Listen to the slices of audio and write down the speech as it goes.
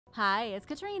Hi, it's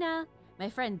Katrina. My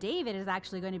friend David is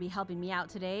actually going to be helping me out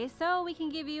today, so we can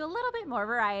give you a little bit more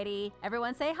variety.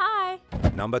 Everyone say hi!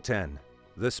 Number 10.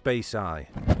 The Space Eye.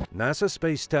 NASA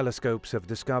space telescopes have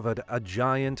discovered a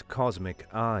giant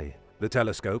cosmic eye. The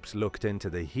telescopes looked into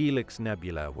the Helix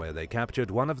Nebula, where they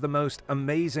captured one of the most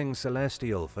amazing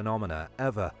celestial phenomena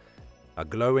ever, a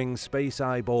glowing space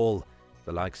eyeball,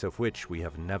 the likes of which we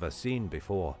have never seen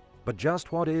before. But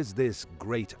just what is this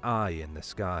great eye in the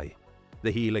sky? The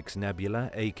Helix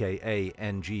Nebula, aka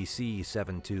NGC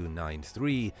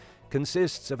 7293,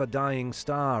 consists of a dying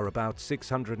star about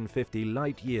 650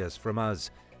 light-years from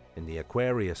us in the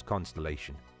Aquarius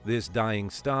constellation. This dying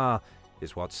star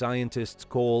is what scientists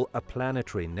call a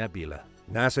planetary nebula.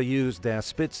 NASA used their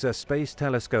Spitzer space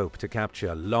telescope to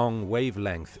capture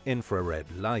long-wavelength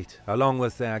infrared light, along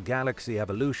with their Galaxy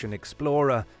Evolution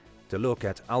Explorer to look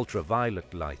at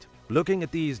ultraviolet light. Looking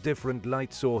at these different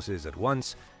light sources at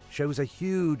once shows a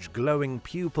huge glowing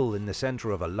pupil in the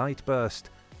center of a light burst,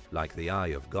 like the eye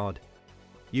of God.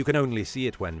 You can only see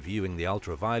it when viewing the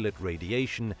ultraviolet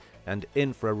radiation and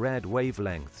infrared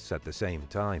wavelengths at the same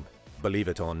time. Believe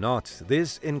it or not,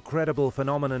 this incredible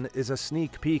phenomenon is a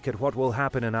sneak peek at what will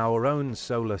happen in our own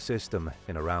solar system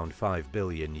in around 5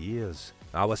 billion years.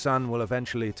 Our Sun will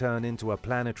eventually turn into a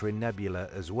planetary nebula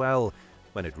as well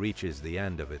when it reaches the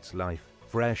end of its life,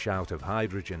 fresh out of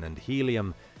hydrogen and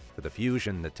helium for the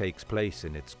fusion that takes place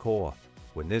in its core.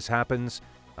 When this happens,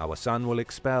 our Sun will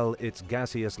expel its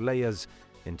gaseous layers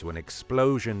into an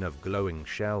explosion of glowing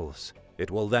shells.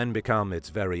 It will then become its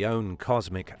very own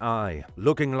cosmic eye,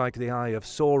 looking like the eye of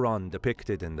Sauron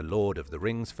depicted in the Lord of the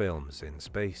Rings films in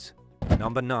space.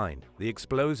 Number 9. The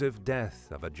explosive death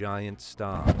of a giant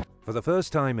star. For the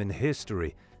first time in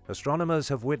history, astronomers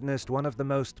have witnessed one of the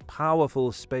most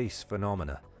powerful space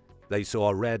phenomena. They saw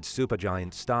a red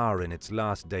supergiant star in its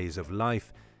last days of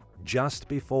life, just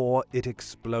before it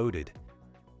exploded.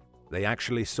 They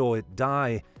actually saw it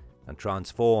die and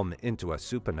transform into a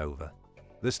supernova.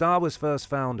 The star was first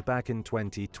found back in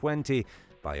 2020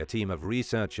 by a team of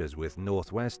researchers with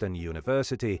Northwestern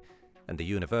University and the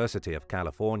University of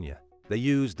California. They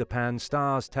used the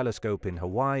Pan-STARRS telescope in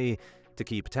Hawaii to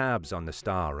keep tabs on the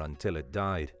star until it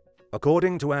died.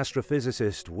 According to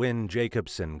astrophysicist Wynne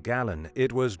Jacobson Gallon,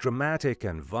 it was dramatic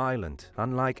and violent,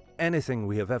 unlike anything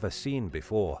we have ever seen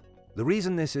before. The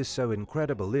reason this is so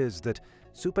incredible is that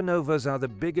supernovas are the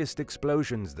biggest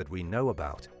explosions that we know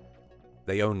about.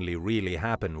 They only really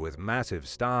happen with massive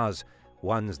stars,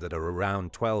 ones that are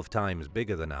around 12 times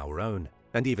bigger than our own.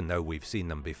 And even though we've seen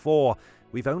them before,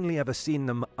 we've only ever seen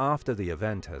them after the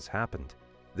event has happened.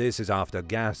 This is after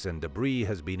gas and debris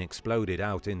has been exploded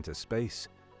out into space.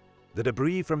 The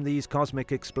debris from these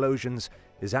cosmic explosions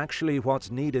is actually what's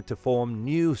needed to form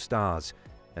new stars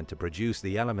and to produce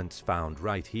the elements found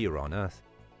right here on Earth.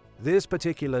 This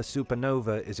particular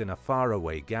supernova is in a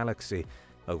faraway galaxy,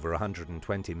 over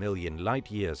 120 million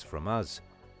light-years from us.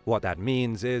 What that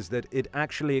means is that it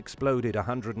actually exploded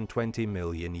 120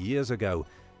 million years ago,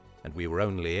 and we were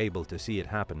only able to see it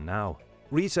happen now.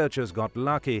 Researchers got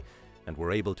lucky and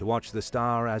were able to watch the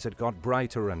star as it got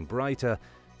brighter and brighter,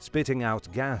 spitting out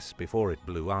gas before it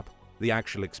blew up. The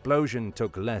actual explosion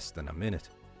took less than a minute.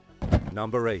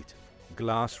 Number 8.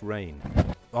 Glass rain.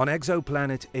 On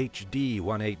exoplanet HD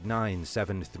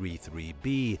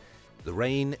 189733b, the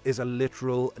rain is a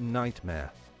literal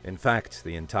nightmare. In fact,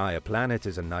 the entire planet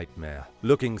is a nightmare.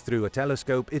 Looking through a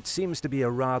telescope, it seems to be a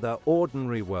rather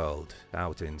ordinary world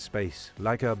out in space,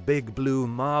 like a big blue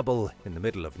marble in the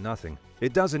middle of nothing.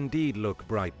 It does indeed look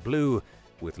bright blue,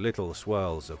 with little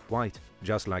swirls of white,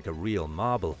 just like a real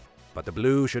marble. But the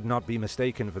blue should not be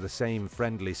mistaken for the same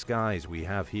friendly skies we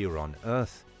have here on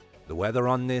Earth. The weather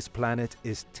on this planet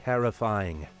is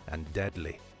terrifying and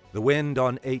deadly. The wind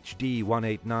on HD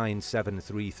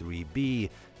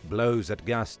 189733b blows at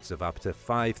gusts of up to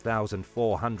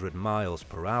 5,400 miles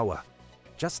per hour.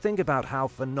 Just think about how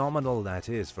phenomenal that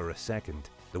is for a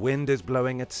second. The wind is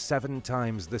blowing at 7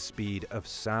 times the speed of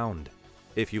sound.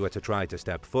 If you were to try to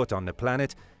step foot on the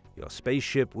planet, your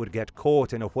spaceship would get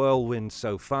caught in a whirlwind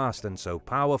so fast and so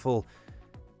powerful,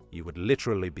 you would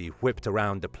literally be whipped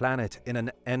around the planet in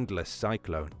an endless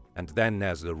cyclone. And then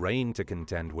there's the rain to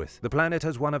contend with. The planet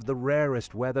has one of the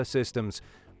rarest weather systems,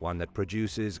 one that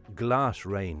produces glass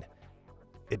rain.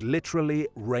 It literally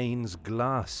rains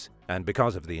glass, and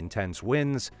because of the intense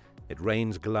winds, it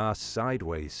rains glass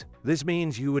sideways. This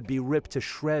means you would be ripped to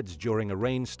shreds during a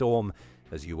rainstorm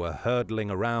as you were hurtling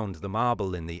around the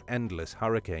marble in the endless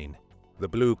hurricane. The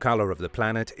blue color of the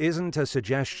planet isn't a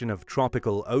suggestion of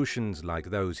tropical oceans like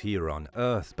those here on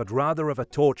Earth, but rather of a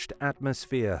torched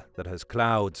atmosphere that has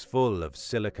clouds full of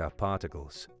silica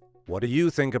particles. What do you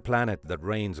think a planet that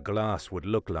rains glass would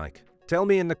look like? Tell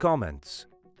me in the comments.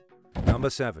 Number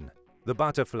 7. The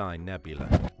Butterfly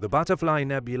Nebula. The Butterfly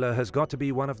Nebula has got to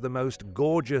be one of the most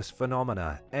gorgeous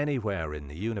phenomena anywhere in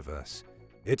the universe.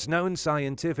 It's known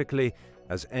scientifically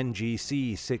as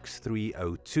NGC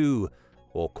 6302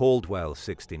 or Caldwell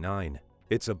 69.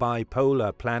 It's a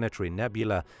bipolar planetary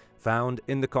nebula found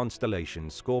in the constellation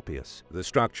Scorpius. The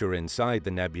structure inside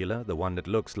the nebula, the one that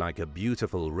looks like a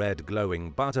beautiful red glowing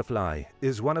butterfly,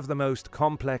 is one of the most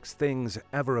complex things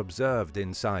ever observed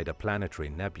inside a planetary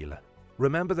nebula.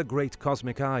 Remember the Great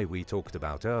Cosmic Eye we talked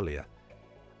about earlier?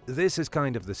 This is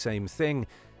kind of the same thing,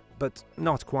 but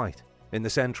not quite. In the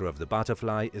center of the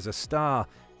butterfly is a star,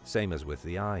 same as with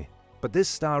the eye. But this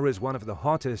star is one of the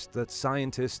hottest that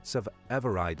scientists have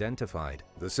ever identified.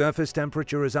 The surface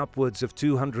temperature is upwards of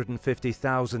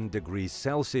 250,000 degrees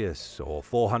Celsius or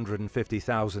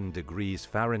 450,000 degrees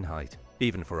Fahrenheit.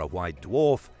 Even for a white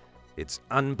dwarf, it's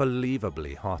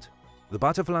unbelievably hot. The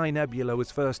Butterfly Nebula was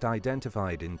first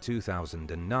identified in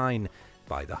 2009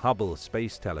 by the Hubble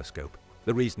Space Telescope.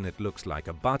 The reason it looks like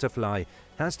a butterfly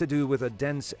has to do with a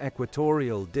dense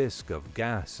equatorial disk of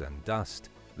gas and dust.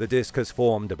 The disk has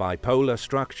formed a bipolar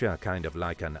structure, kind of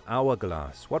like an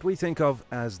hourglass, what we think of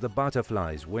as the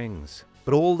butterfly's wings.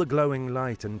 But all the glowing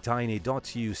light and tiny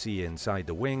dots you see inside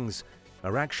the wings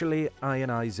are actually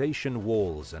ionization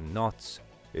walls and knots.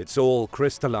 It's all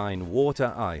crystalline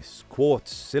water ice,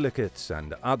 quartz, silicates,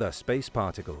 and other space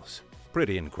particles.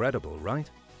 Pretty incredible, right?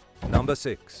 Number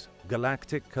 6.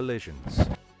 Galactic collisions.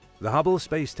 The Hubble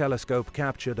Space Telescope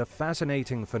captured a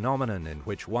fascinating phenomenon in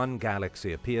which one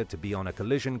galaxy appeared to be on a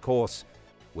collision course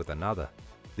with another.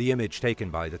 The image taken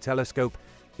by the telescope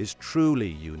is truly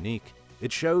unique.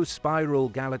 It shows spiral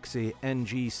galaxy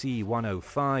NGC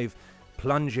 105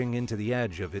 plunging into the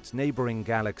edge of its neighboring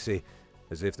galaxy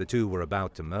as if the two were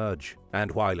about to merge.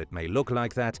 And while it may look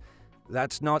like that,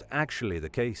 that's not actually the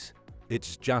case.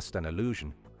 It's just an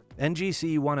illusion.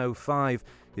 NGC 105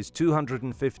 is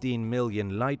 215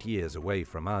 million light-years away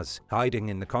from us, hiding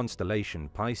in the constellation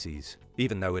Pisces.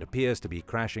 Even though it appears to be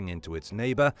crashing into its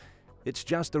neighbor, it's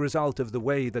just a result of the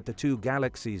way that the two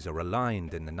galaxies are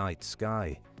aligned in the night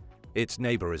sky. Its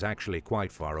neighbor is actually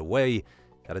quite far away,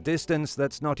 at a distance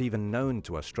that's not even known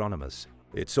to astronomers.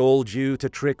 It's all due to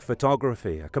trick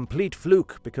photography, a complete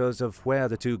fluke because of where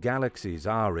the two galaxies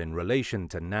are in relation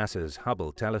to NASA's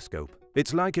Hubble telescope.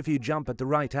 It's like if you jump at the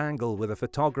right angle with a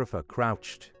photographer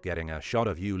crouched, getting a shot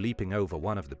of you leaping over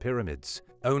one of the pyramids.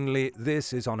 Only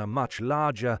this is on a much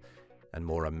larger and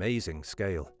more amazing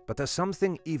scale. But there's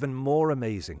something even more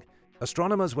amazing.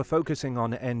 Astronomers were focusing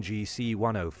on NGC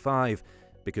 105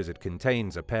 because it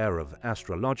contains a pair of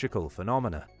astrological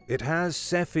phenomena. It has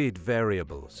Cepheid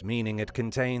variables, meaning it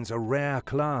contains a rare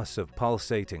class of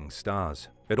pulsating stars.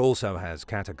 It also has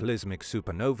cataclysmic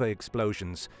supernova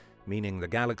explosions, meaning the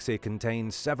galaxy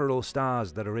contains several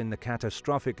stars that are in the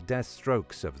catastrophic death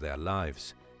strokes of their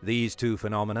lives. These two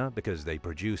phenomena, because they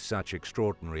produce such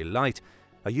extraordinary light,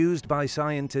 are used by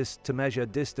scientists to measure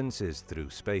distances through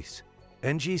space.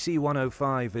 NGC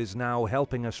 105 is now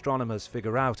helping astronomers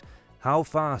figure out how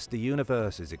fast the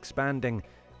universe is expanding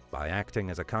by acting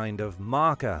as a kind of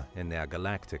marker in their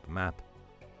galactic map.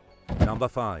 Number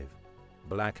 5.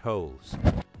 Black holes.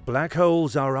 Black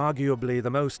holes are arguably the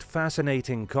most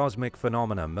fascinating cosmic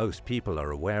phenomena most people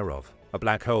are aware of. A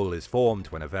black hole is formed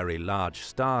when a very large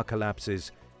star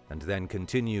collapses and then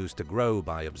continues to grow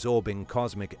by absorbing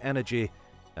cosmic energy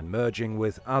and merging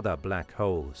with other black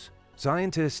holes.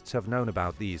 Scientists have known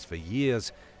about these for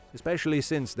years, especially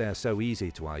since they're so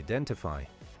easy to identify.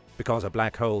 Because a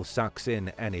black hole sucks in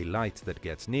any light that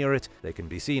gets near it, they can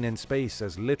be seen in space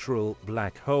as literal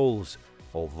black holes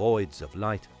or voids of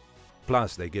light.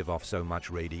 Plus, they give off so much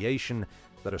radiation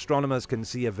that astronomers can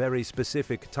see a very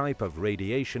specific type of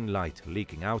radiation light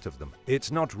leaking out of them.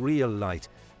 It's not real light,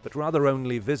 but rather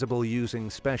only visible using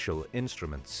special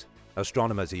instruments.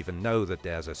 Astronomers even know that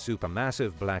there's a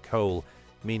supermassive black hole,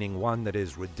 meaning one that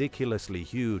is ridiculously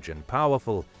huge and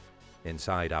powerful,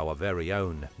 inside our very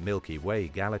own Milky Way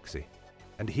galaxy.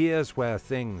 And here's where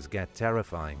things get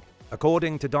terrifying.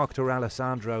 According to Dr.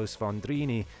 Alessandro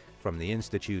Sfondrini from the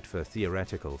Institute for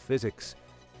Theoretical Physics,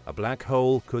 a black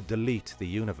hole could delete the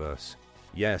universe.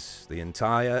 Yes, the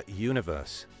entire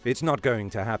universe. It's not going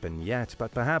to happen yet,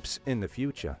 but perhaps in the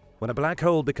future. When a black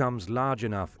hole becomes large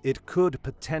enough, it could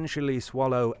potentially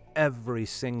swallow every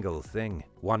single thing.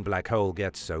 One black hole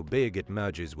gets so big it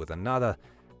merges with another.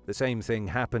 The same thing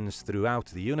happens throughout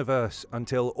the universe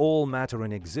until all matter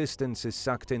in existence is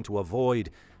sucked into a void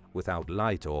without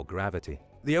light or gravity.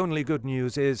 The only good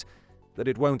news is that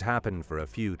it won't happen for a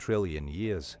few trillion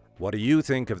years. What do you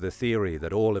think of the theory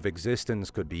that all of existence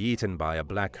could be eaten by a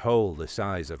black hole the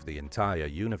size of the entire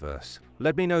universe?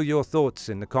 Let me know your thoughts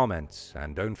in the comments,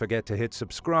 and don't forget to hit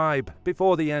subscribe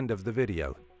before the end of the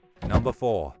video. Number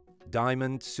 4.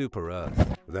 Diamond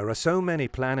Super-Earth. There are so many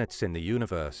planets in the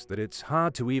universe that it's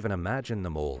hard to even imagine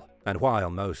them all. And while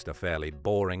most are fairly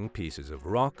boring pieces of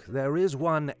rock, there is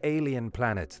one alien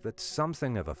planet that's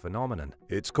something of a phenomenon.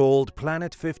 It's called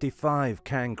Planet 55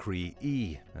 Cancri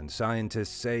E, and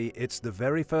scientists say it's the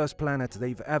very first planet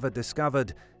they've ever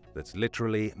discovered that's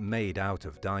literally made out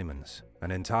of diamonds. An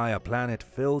entire planet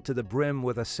filled to the brim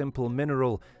with a simple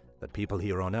mineral that people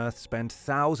here on Earth spend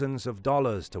thousands of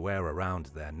dollars to wear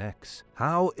around their necks.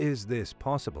 How is this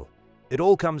possible? It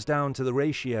all comes down to the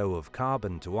ratio of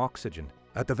carbon to oxygen.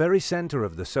 At the very center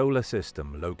of the solar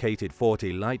system, located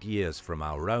 40 light-years from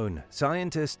our own,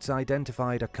 scientists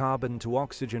identified a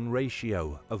carbon-to-oxygen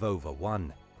ratio of over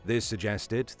 1. This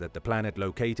suggested that the planet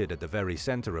located at the very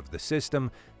center of the system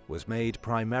was made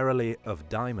primarily of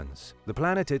diamonds. The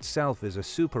planet itself is a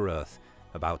super-Earth,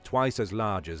 about twice as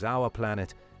large as our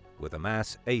planet, with a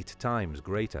mass 8 times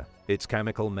greater. Its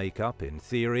chemical makeup, in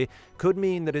theory, could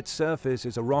mean that its surface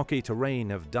is a rocky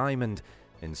terrain of diamond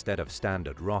instead of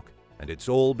standard rock. And it's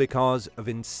all because of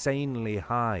insanely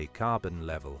high carbon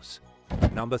levels.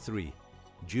 Number 3.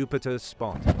 Jupiter's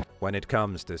Spot. When it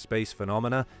comes to space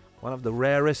phenomena, one of the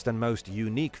rarest and most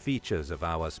unique features of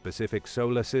our specific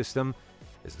solar system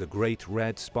is the Great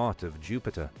Red Spot of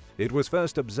Jupiter. It was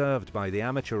first observed by the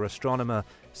amateur astronomer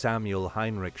Samuel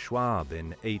Heinrich Schwab in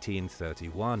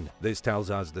 1831. This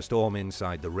tells us the storm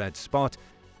inside the red spot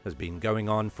has been going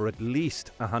on for at least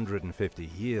 150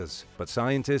 years, but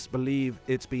scientists believe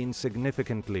it's been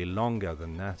significantly longer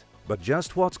than that. But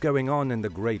just what's going on in the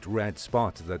Great Red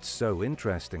Spot that's so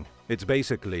interesting? It's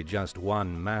basically just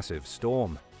one massive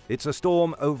storm. It's a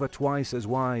storm over twice as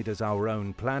wide as our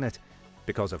own planet,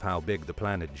 because of how big the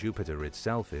planet Jupiter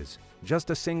itself is.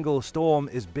 Just a single storm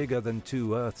is bigger than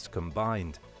 2 Earths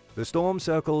combined. The storm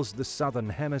circles the southern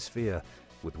hemisphere,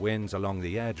 with winds along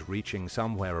the edge reaching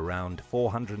somewhere around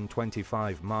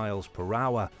 425 miles per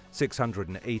hour,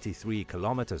 683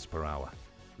 kilometers per hour.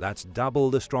 That's double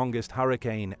the strongest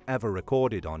hurricane ever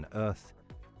recorded on Earth.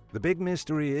 The big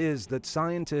mystery is that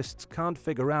scientists can't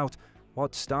figure out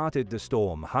what started the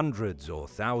storm hundreds or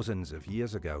thousands of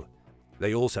years ago.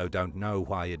 They also don't know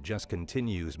why it just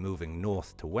continues moving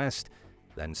north to west,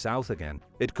 then south again.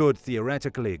 It could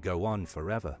theoretically go on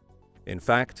forever. In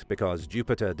fact, because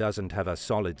Jupiter doesn't have a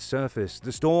solid surface,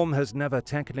 the storm has never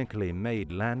technically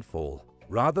made landfall.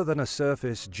 Rather than a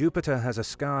surface, Jupiter has a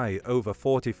sky over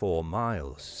 44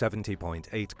 miles,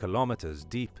 70.8 kilometers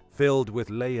deep, filled with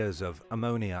layers of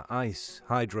ammonia ice,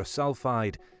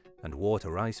 hydrosulfide, and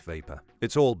water ice vapor.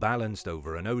 It's all balanced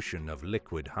over an ocean of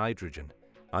liquid hydrogen.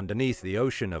 Underneath the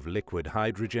ocean of liquid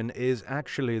hydrogen is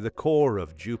actually the core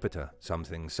of Jupiter,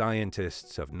 something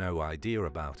scientists have no idea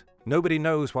about. Nobody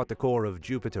knows what the core of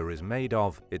Jupiter is made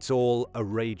of. It's all a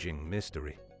raging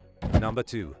mystery. Number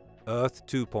 2. Earth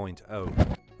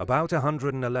 2.0. About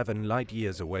 111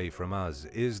 light-years away from us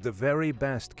is the very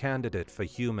best candidate for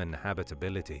human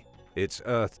habitability. It's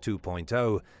Earth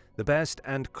 2.0, the best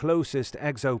and closest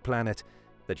exoplanet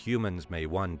that humans may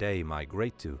one day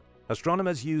migrate to.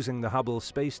 Astronomers using the Hubble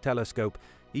Space Telescope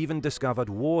even discovered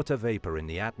water vapor in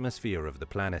the atmosphere of the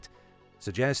planet,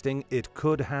 suggesting it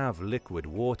could have liquid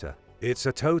water. It's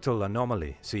a total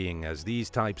anomaly, seeing as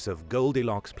these types of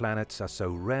Goldilocks planets are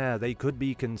so rare they could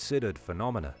be considered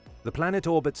phenomena. The planet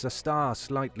orbits a star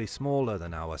slightly smaller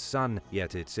than our Sun,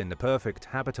 yet it's in the perfect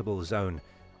habitable zone,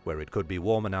 where it could be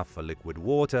warm enough for liquid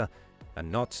water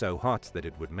and not so hot that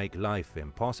it would make life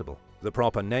impossible. The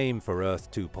proper name for Earth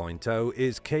 2.0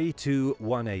 is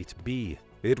K2-18b.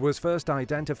 It was first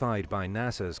identified by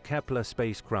NASA's Kepler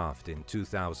spacecraft in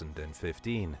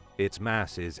 2015. Its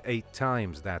mass is 8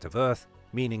 times that of Earth,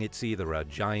 meaning it's either a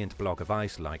giant block of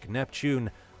ice like Neptune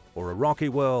or a rocky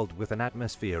world with an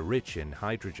atmosphere rich in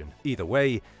hydrogen. Either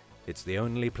way, it's the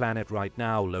only planet right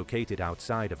now located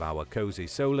outside of our cozy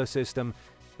solar system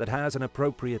that has an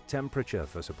appropriate temperature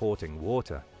for supporting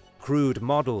water. Crude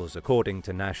models, according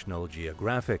to National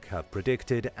Geographic, have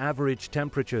predicted average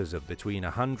temperatures of between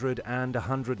 100 and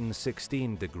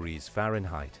 116 degrees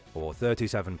Fahrenheit, or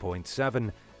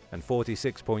 37.7 and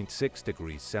 46.6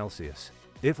 degrees Celsius.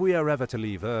 If we are ever to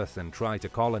leave Earth and try to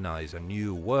colonize a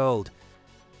new world,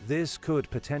 this could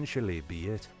potentially be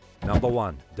it. Number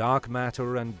 1. Dark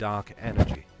matter and dark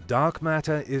energy. Dark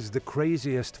matter is the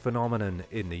craziest phenomenon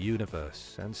in the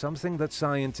universe, and something that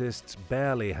scientists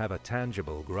barely have a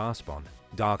tangible grasp on.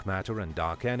 Dark matter and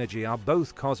dark energy are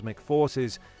both cosmic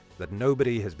forces that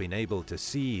nobody has been able to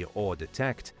see or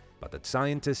detect, but that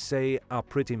scientists say are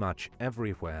pretty much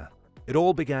everywhere. It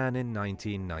all began in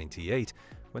 1998,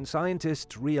 when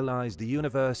scientists realized the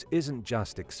universe isn't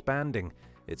just expanding,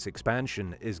 its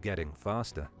expansion is getting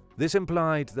faster. This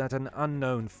implied that an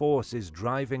unknown force is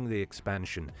driving the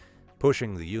expansion,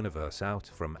 pushing the universe out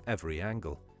from every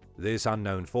angle. This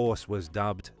unknown force was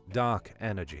dubbed dark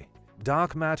energy.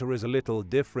 Dark matter is a little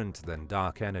different than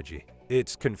dark energy.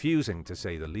 It's confusing, to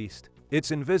say the least.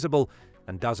 It's invisible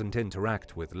and doesn't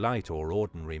interact with light or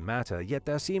ordinary matter, yet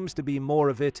there seems to be more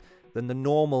of it than the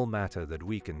normal matter that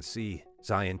we can see.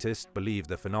 Scientists believe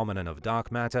the phenomenon of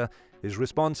dark matter is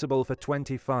responsible for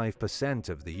 25%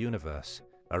 of the universe.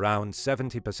 Around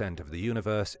 70% of the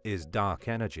universe is dark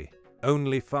energy.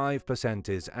 Only 5%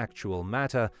 is actual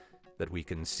matter that we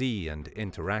can see and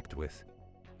interact with.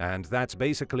 And that's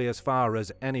basically as far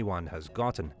as anyone has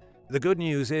gotten. The good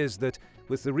news is that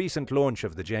with the recent launch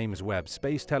of the James Webb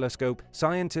Space Telescope,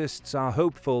 scientists are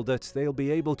hopeful that they'll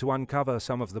be able to uncover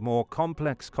some of the more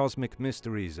complex cosmic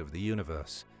mysteries of the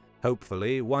universe.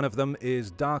 Hopefully, one of them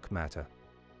is dark matter.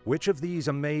 Which of these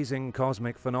amazing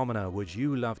cosmic phenomena would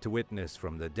you love to witness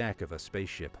from the deck of a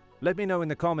spaceship? Let me know in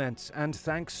the comments, and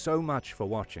thanks so much for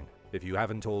watching. If you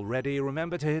haven't already,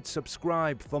 remember to hit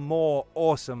subscribe for more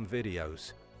awesome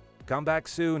videos. Come back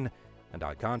soon, and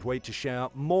I can't wait to share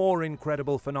more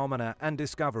incredible phenomena and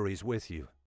discoveries with you.